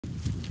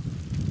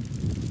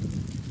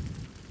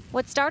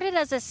What started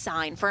as a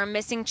sign for a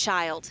missing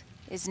child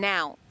is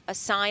now a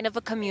sign of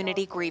a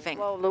community grieving.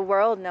 Well, the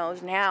world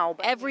knows now.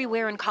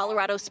 Everywhere in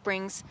Colorado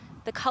Springs,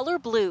 the color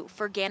blue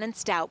for Gannon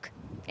Stauch.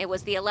 It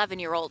was the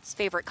 11-year-old's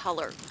favorite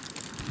color.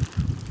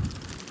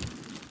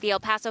 The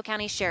El Paso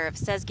County Sheriff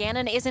says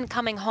Gannon isn't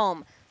coming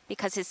home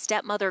because his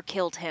stepmother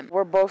killed him.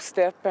 We're both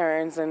step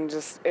parents, and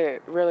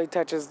it really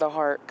touches the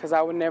heart because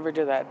I would never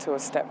do that to a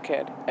step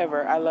kid,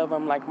 ever. I love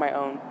him like my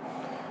own.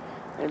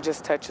 It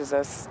just touches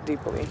us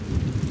deeply.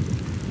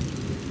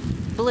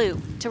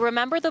 Blue, to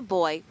remember the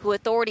boy who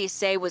authorities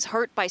say was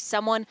hurt by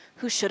someone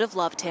who should have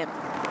loved him.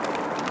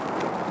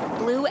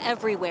 Blue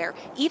everywhere,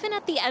 even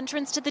at the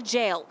entrance to the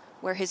jail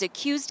where his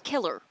accused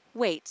killer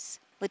waits.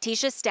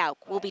 Letecia Stauch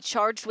will be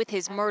charged with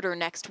his murder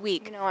next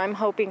week. You know, I'm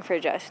hoping for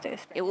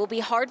justice. It will be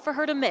hard for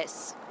her to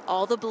miss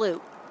all the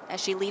blue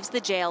as she leaves the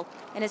jail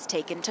and is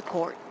taken to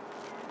court.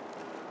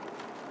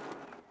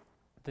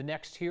 The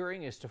next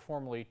hearing is to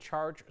formally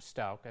charge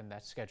Stauch, and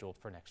that's scheduled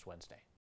for next Wednesday.